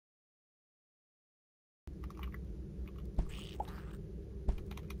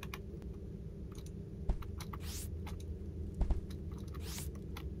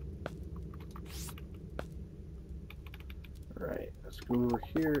go over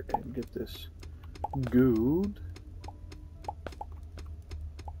here and get this gold.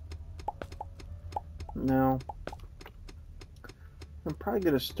 Now, I'm probably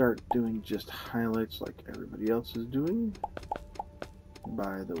going to start doing just highlights like everybody else is doing.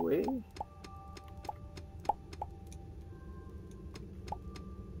 By the way,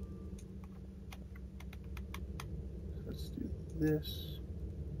 let's do this.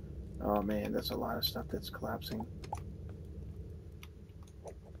 Oh man, that's a lot of stuff that's collapsing.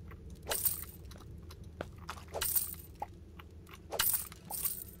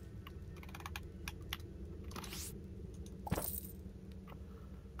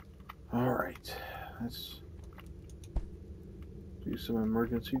 Alright, let's do some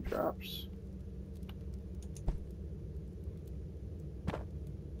emergency drops.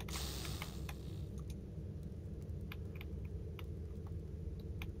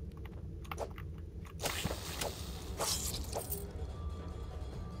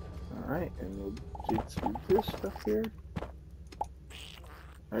 Alright, and we'll dig through this stuff here.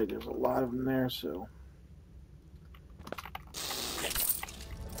 Alright, there's a lot of them there, so...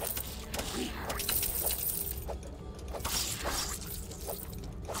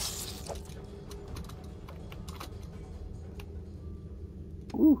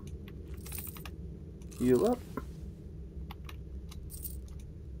 Woo! Heal up.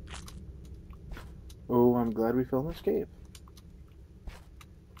 Oh, I'm glad we fell in this cave.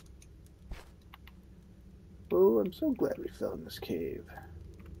 Oh, I'm so glad we fell in this cave.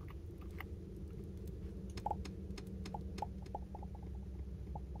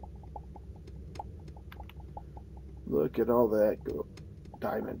 Look at all that gold.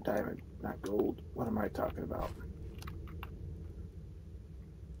 Diamond, not gold. What am I talking about?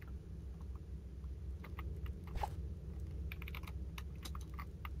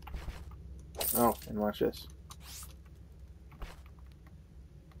 Oh, and watch this.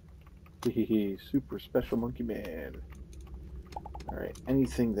 Hehehe, super special monkey man. Alright,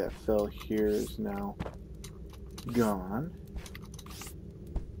 anything that fell here is now gone.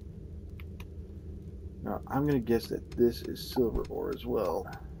 Now, I'm going to guess that this is silver ore as well.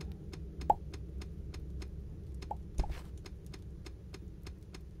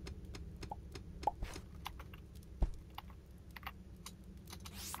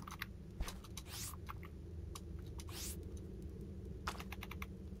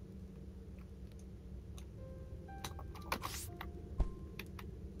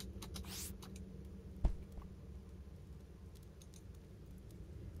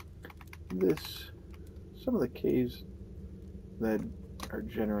 Some of the caves that are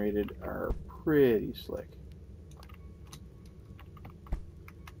generated are pretty slick.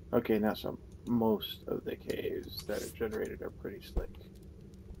 Okay, not some. Most of the caves that are generated are pretty slick.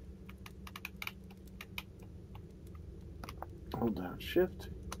 Hold down shift,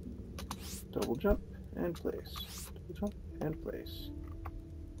 double jump, and place. Double jump, and place.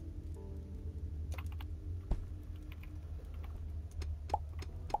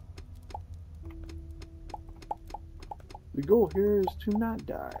 The goal here is to not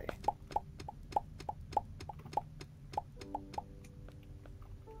die.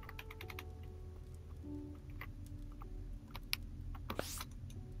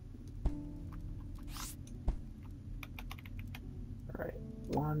 Alright,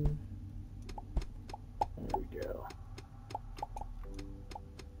 one. There we go.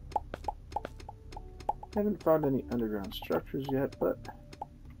 Haven't found any underground structures yet, but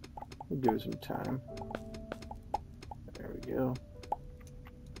we'll give it some time. There we go.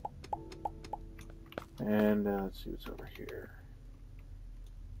 And let's see what's over here.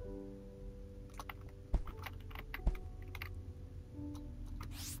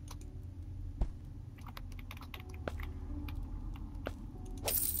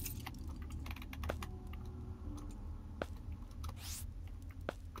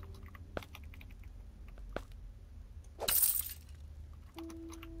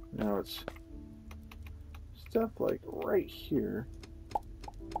 Now it's stuff like right here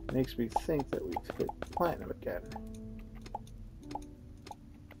makes me think that we've hit platinum again.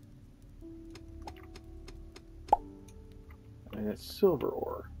 And it's silver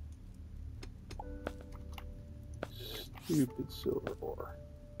ore. Stupid silver ore.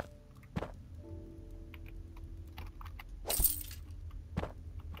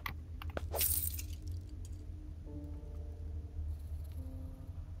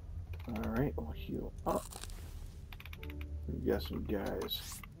 Alright, we'll heal up. We've got some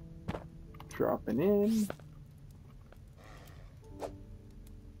guys dropping in.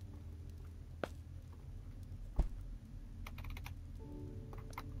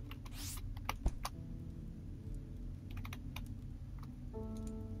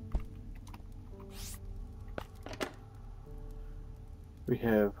 We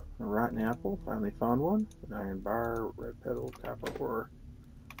have a rotten apple, finally found one, an iron bar, red petal, copper ore,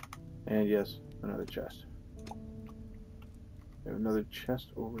 and yes, another chest. We have another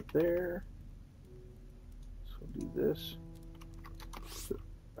chest over there. So we'll do this.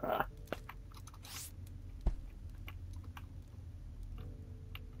 Ah.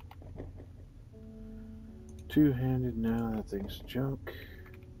 Two-handed now, that thing's junk.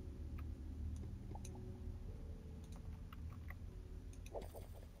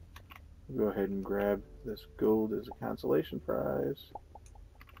 We'll go ahead and grab this gold as a consolation prize.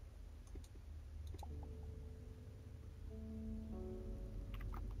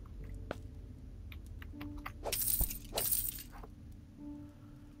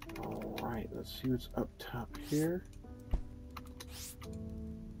 Alright, let's see what's up top here.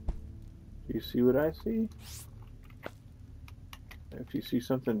 Do you see what I see? If you see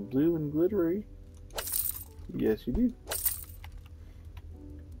something blue and glittery, yes you do.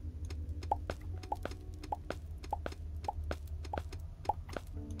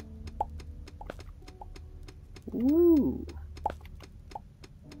 Woo!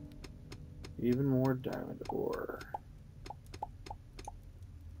 Even more diamond ore.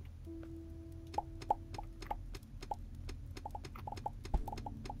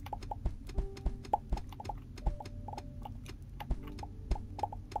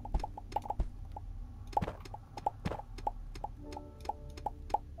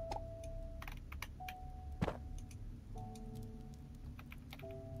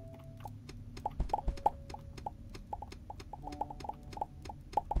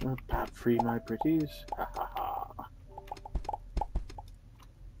 Pop free, my pretties. Ha ha ha.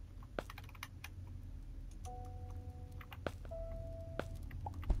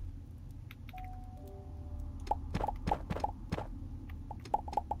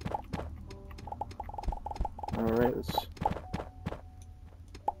 Alright, let's see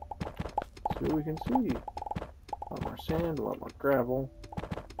what we can see. A lot more sand, a lot more gravel.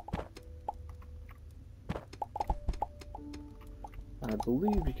 I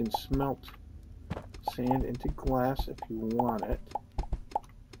believe you can smelt sand into glass if you want it.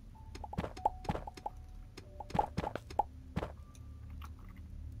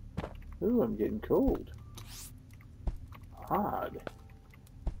 Ooh, I'm getting cold. Odd.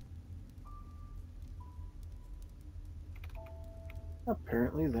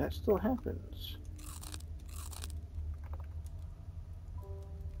 Apparently that still happens.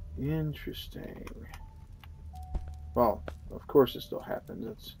 Interesting. Well, of course it still happens.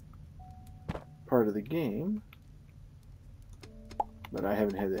 It's part of the game. But I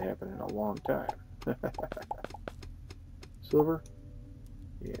haven't had that happen in a long time. Silver?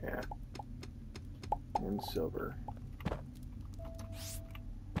 Yeah. And silver.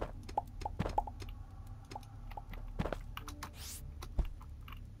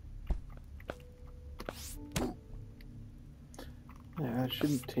 Yeah, I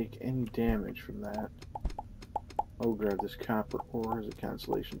shouldn't take any damage from that. I'll grab this copper ore as a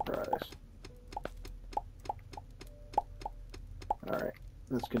consolation prize. Alright,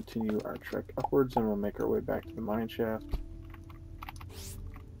 let's continue our trek upwards and we'll make our way back to the mine shaft.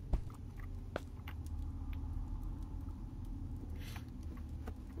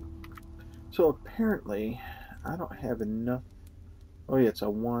 So apparently, I don't have enough. Oh yeah, it's a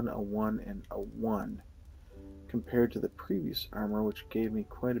 1, a 1, and a 1 compared to the previous armor, which gave me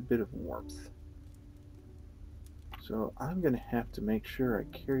quite a bit of warmth. So I'm going to have to make sure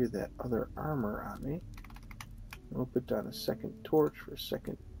I carry that other armor on me. We'll put down a second torch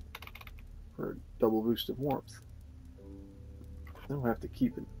for a double boost of warmth. Then we'll have to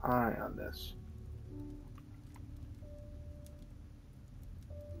keep an eye on this.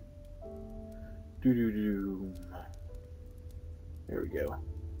 Doo-doo-doo. There we go.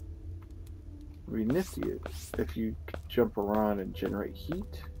 It'd be nifty if you jump around and generate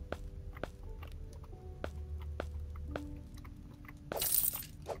heat.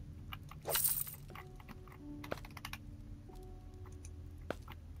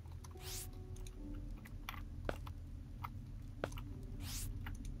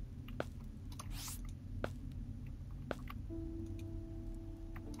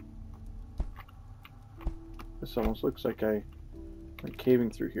 This almost looks like I'm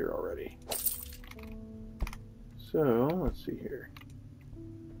caving through here already. So, let's see here.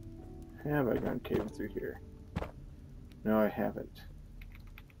 Have I gone caving through here? No, I haven't.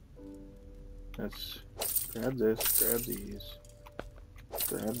 Let's grab this, grab these,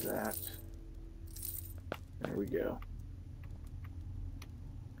 grab that. There we go.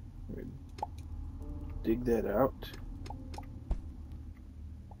 Dig that out.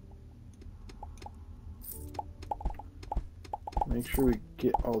 Make sure we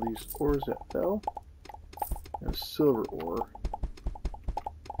get all these ores that fell. And a silver ore.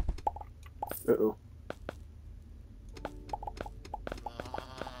 Uh-oh.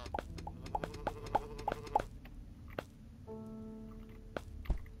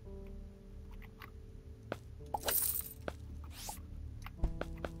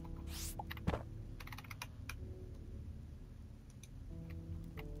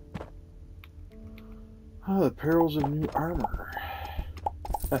 Oh, the perils of new armor.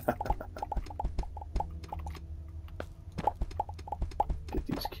 Get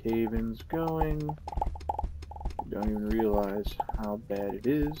these cave-ins going. You don't even realize how bad it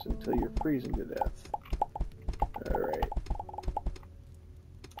is until you're freezing to death. Alright.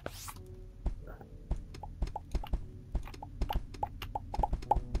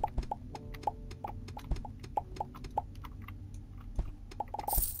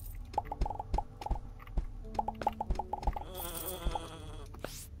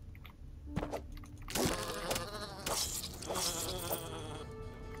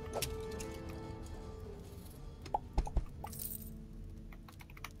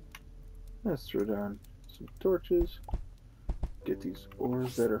 Let's throw down some torches. Get these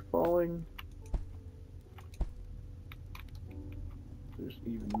ores that are falling. There's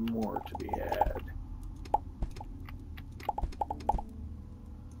even more to be had.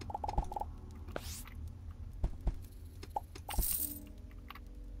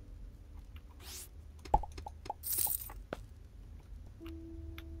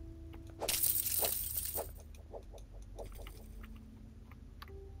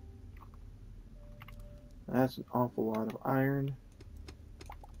 That's an awful lot of iron.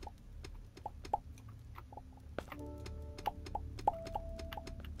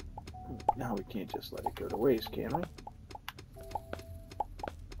 Now we can't just let it go to waste, can we?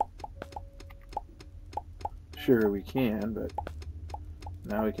 Sure we can, but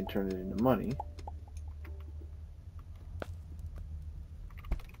now we can turn it into money.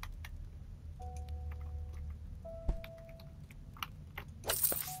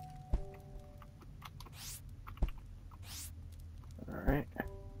 Alright.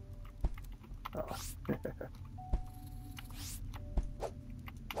 Oh.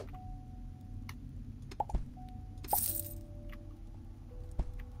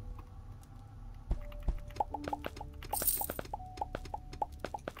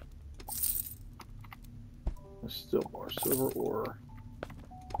 There's still more silver ore.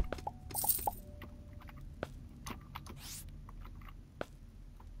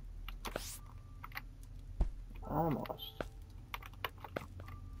 Almost.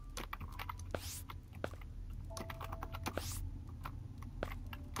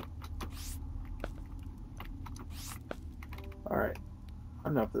 Alright,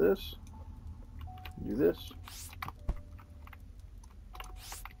 enough of this. Do this.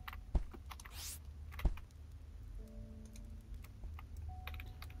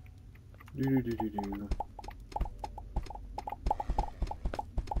 Do.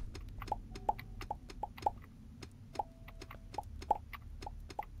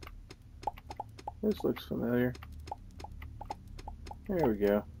 This looks familiar. There we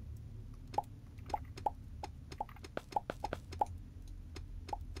go.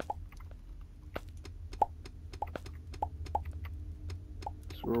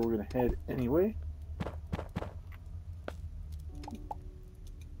 That's where we're gonna head anyway.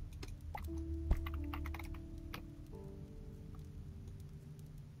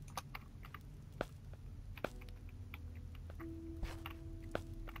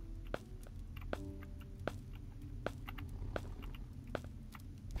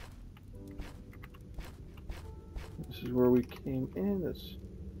 This is where we came in. Let's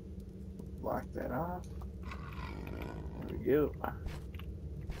lock that off. There we go.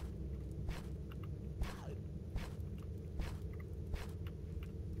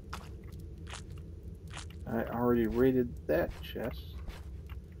 I already raided that chest.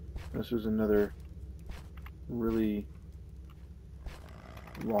 This was another really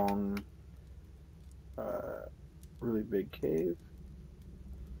long, really big cave.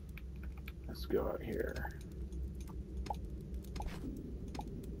 Let's go out here.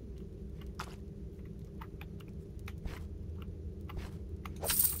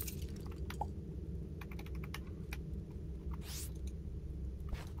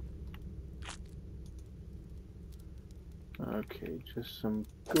 Okay, just some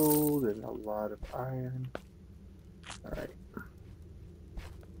gold and a lot of iron. Alright.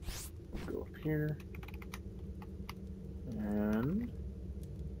 Go up here. And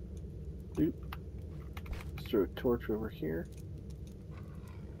doop. Let's throw a torch over here.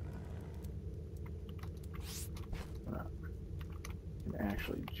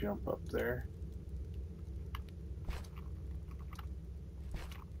 actually jump up there.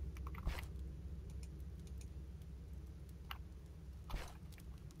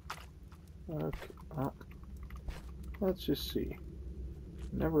 Okay, well, let's just see.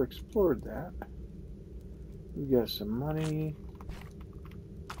 Never explored that. We got some money.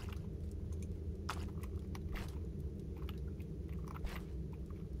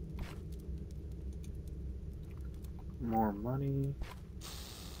 More money.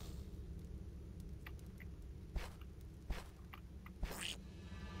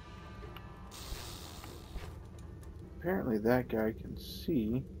 Apparently that guy can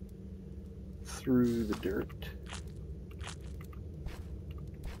see through the dirt.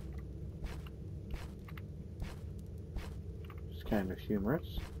 It's kind of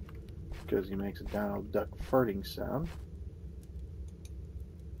humorous because he makes a Donald Duck farting sound.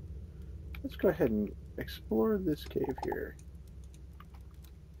 Let's go ahead and explore this cave here.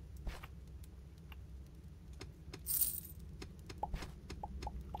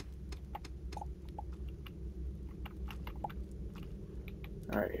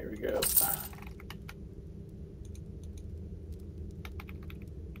 Alright, here we go.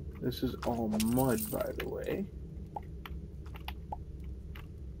 This is all mud, by the way.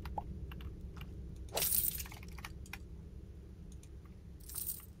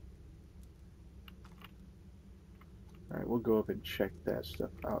 Alright, we'll go up and check that stuff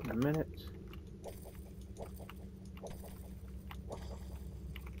out in a minute.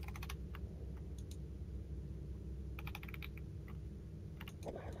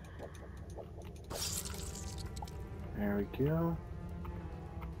 There we go.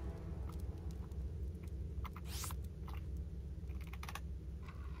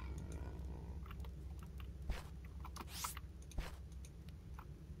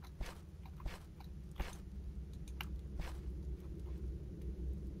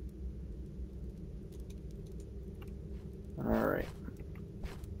 Alright.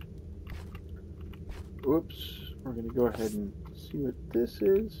 Whoops. We're going to go ahead and see what this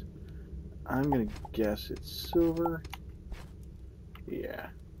is. I'm going to guess it's silver. Yeah.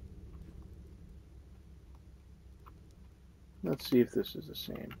 Let's see if this is the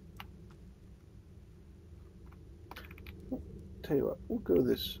same. Tell you what, we'll go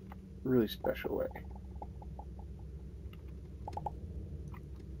this really special way.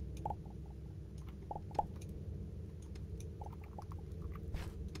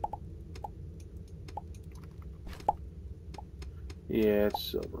 Yeah,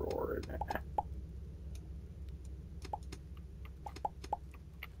 it's silver ore, isn't it?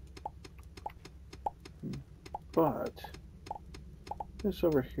 But this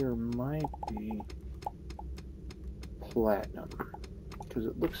over here might be platinum because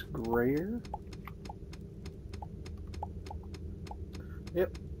it looks grayer.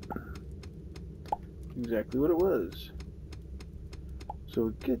 Yep, exactly what it was. So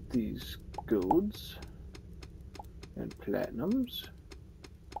we get these golds and platinums.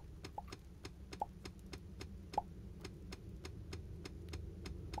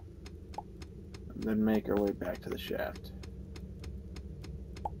 And then make our way back to the shaft.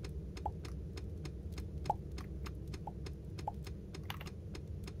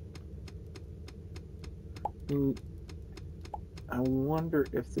 I wonder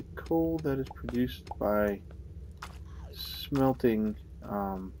if the coal that is produced by smelting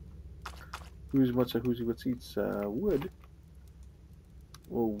who's what's eats wood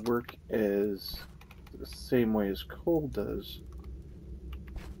will work as the same way as coal does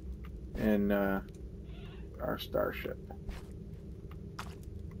in our starship.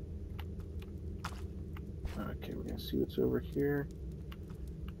 Okay, we're gonna see what's over here.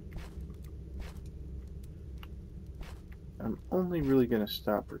 I'm only really gonna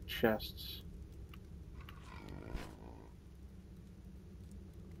stop for chests.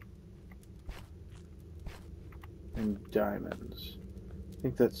 And diamonds. I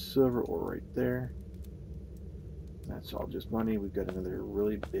think that's silver ore right there. That's all just money. We've got another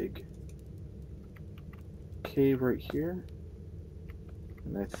really big cave right here.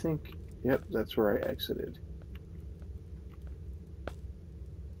 And I think, yep, that's where I exited.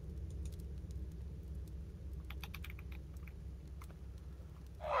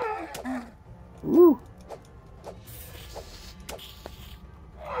 Woo!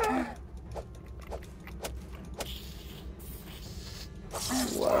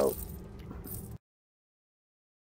 Wow.